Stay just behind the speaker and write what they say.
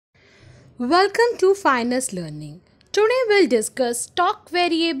Welcome to Finest Learning. Today we'll discuss stock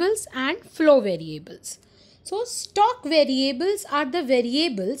variables and flow variables. So stock variables are the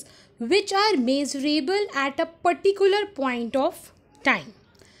variables which are measurable at a particular point of time.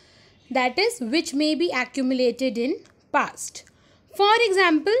 That is, which may be accumulated in past. For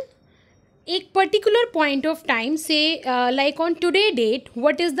example, एक particular point of time, say like on today date,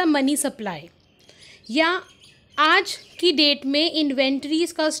 what is the money supply? या आज की date में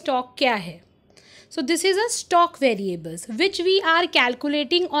inventories का stock क्या है. So this is a stock variables which we are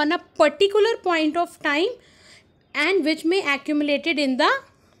calculating on a particular point of time and which may accumulated in the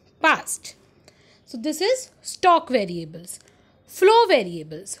past. So this is stock variables. Flow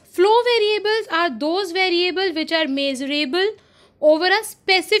variables. Flow variables are those variables which are measurable over a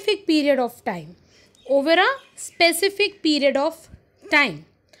specific period of time. Over a specific period of time.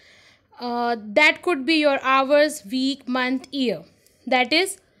 That could be your hours, week, month, year. That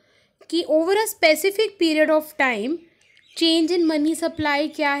is कि over a specific period of time change in money supply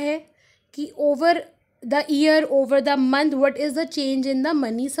क्या है कि over the year, over the month, what is the change in the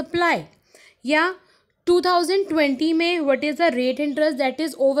money supply. या 2020 में what is the rate interest, that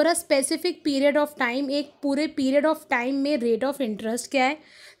is over a specific period of time, एक पूरे period of time में rate of interest क्या है.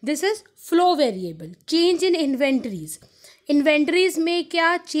 This is flow variable. Change in inventories. Inventories में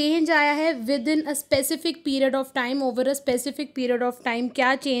क्या change आया है with in a specific period of time, over a specific period of time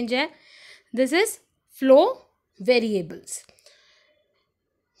क्या चेंज है. This is flow variables.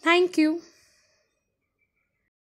 Thank you.